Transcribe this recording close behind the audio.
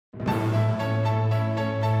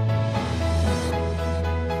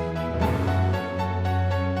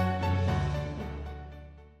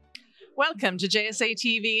Welcome to JSA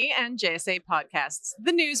TV and JSA Podcasts,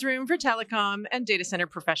 the newsroom for telecom and data center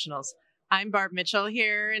professionals. I'm Barb Mitchell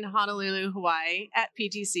here in Honolulu, Hawaii at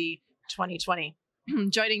PTC 2020.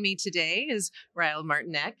 Joining me today is Raul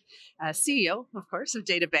Martynek, CEO, of course, of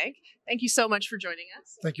DataBank. Thank you so much for joining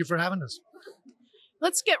us. Thank you for having us.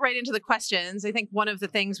 Let's get right into the questions. I think one of the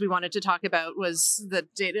things we wanted to talk about was the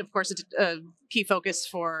data, of course, a key focus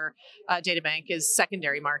for DataBank is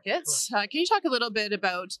secondary markets. Can you talk a little bit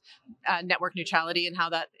about network neutrality and how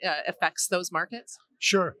that affects those markets?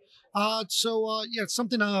 Sure. It's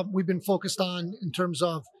something we've been focused on in terms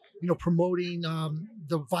of promoting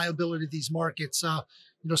the viability of these markets.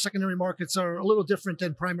 Secondary markets are a little different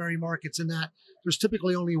than primary markets in that there's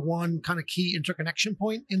typically only one kind of key interconnection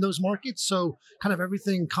point in those markets. So kind of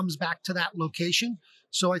everything comes back to that location.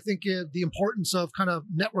 So I think the importance of kind of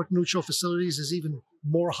network neutral facilities is even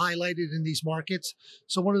more highlighted in these markets.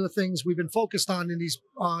 So one of the things we've been focused on in these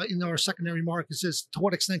in our secondary markets is to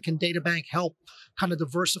what extent can DataBank help kind of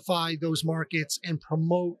diversify those markets and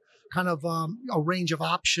promote kind of a range of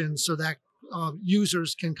options so that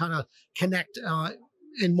users can kind of connect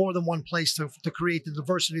in more than one place to create the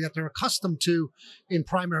diversity that they're accustomed to in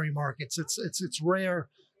primary markets. It's rare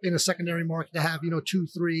in a secondary market to have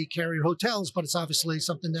 2-3 carrier hotels, but it's obviously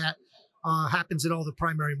something that happens in all the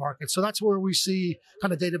primary markets. So that's where we see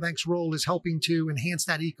kind of DataBank's role is helping to enhance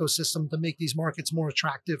that ecosystem to make these markets more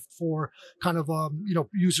attractive for kind of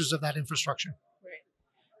users of that infrastructure.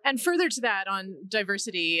 And further to that, on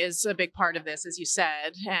diversity is a big part of this, as you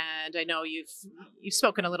said. And I know you've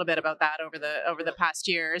spoken a little bit about that over the past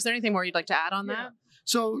year. Is there anything more you'd like to add on that?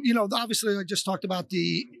 So, obviously I just talked about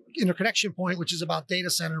the interconnection point, which is about data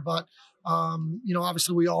center, but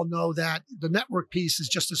obviously we all know that the network piece is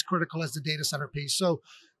just as critical as the data center piece. So,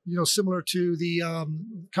 similar to the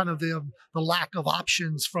kind of the lack of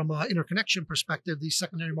options from an interconnection perspective, these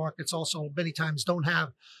secondary markets also many times don't have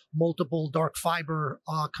multiple dark fiber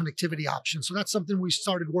connectivity options. So that's something we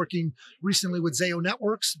started working recently with Zayo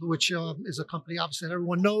Networks, which is a company obviously that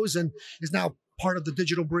everyone knows and is now part of the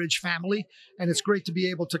Digital Bridge family. And it's great to be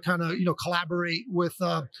able to kind of, collaborate with,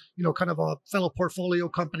 kind of a fellow portfolio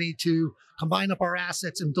company to combine up our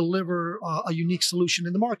assets and deliver a unique solution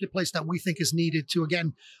in the marketplace that we think is needed to,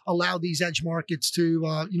 again, allow these edge markets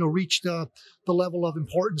to, reach the level of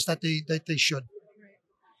importance that they should.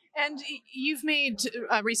 And you've made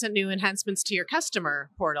recent new enhancements to your customer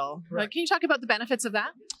portal. Right. Can you talk about the benefits of that?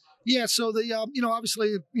 Yeah, so the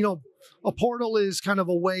obviously a portal is kind of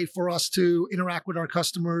a way for us to interact with our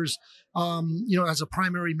customers, as a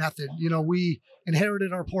primary method. We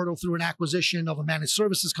inherited our portal through an acquisition of a managed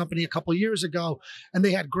services company a couple of years ago, and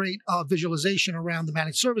they had great visualization around the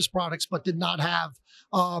managed service products, but did not have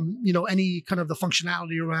any kind of the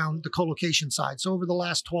functionality around the co-location side. So over the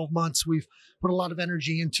last 12 months, we've put a lot of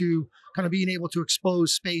energy into kind of being able to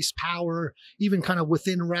expose space, power, even kind of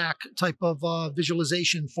within rack type of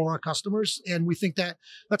visualization for our customers. And we think that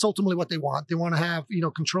that's ultimately what they want. They want to have,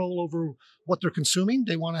 control over what they're consuming.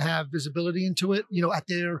 They want to have visibility into it, at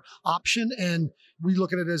their option. And we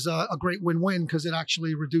look at it as a great win-win because it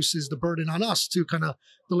actually reduces the burden on us to kind of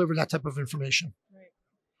deliver that type of information.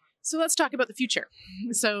 So let's talk about the future.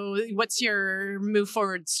 So what's your move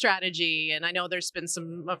forward strategy? And I know there's been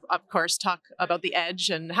some, of course, talk about the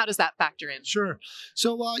edge and how does that factor in? Sure.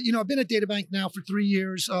 So, I've been at DataBank now for 3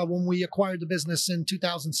 years. When we acquired the business in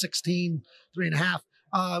 2016,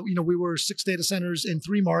 3.5, we were 6 data centers in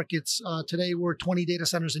 3 markets. Today, we're 20 data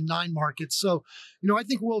centers in 9 markets. So, I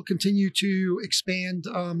think we'll continue to expand,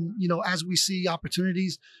 as we see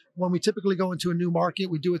opportunities. When we typically go into a new market,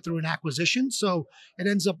 we do it through an acquisition. So it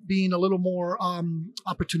ends up being a little more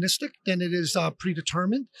opportunistic than it is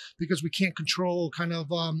predetermined because we can't control kind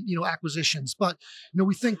of, acquisitions. But,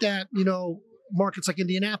 we think that, markets like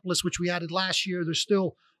Indianapolis, which we added last year, there's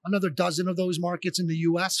still another dozen of those markets in the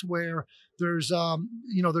U.S. where there's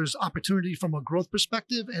opportunity from a growth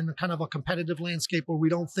perspective and kind of a competitive landscape where we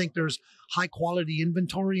don't think there's high quality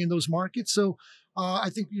inventory in those markets. So I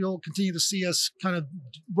think you'll continue to see us kind of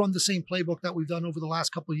run the same playbook that we've done over the last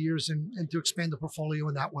couple of years and to expand the portfolio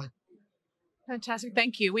in that way. Fantastic.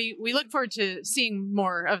 Thank you. We look forward to seeing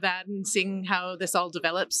more of that and seeing how this all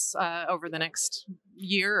develops over the next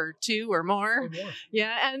year or 2 or more.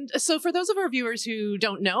 Yeah. And so for those of our viewers who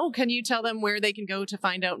don't know, can you tell them where they can go to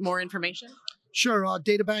find out more information? Sure.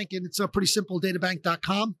 DataBank, and it's pretty simple,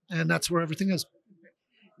 databank.com, and that's where everything is.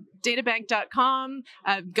 DataBank.com.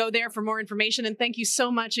 Go there for more information. And thank you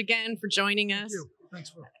so much again for joining us. Thank you.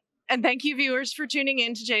 Thanks. And thank you, viewers, for tuning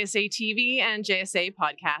in to JSA TV and JSA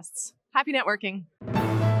Podcasts. Happy networking.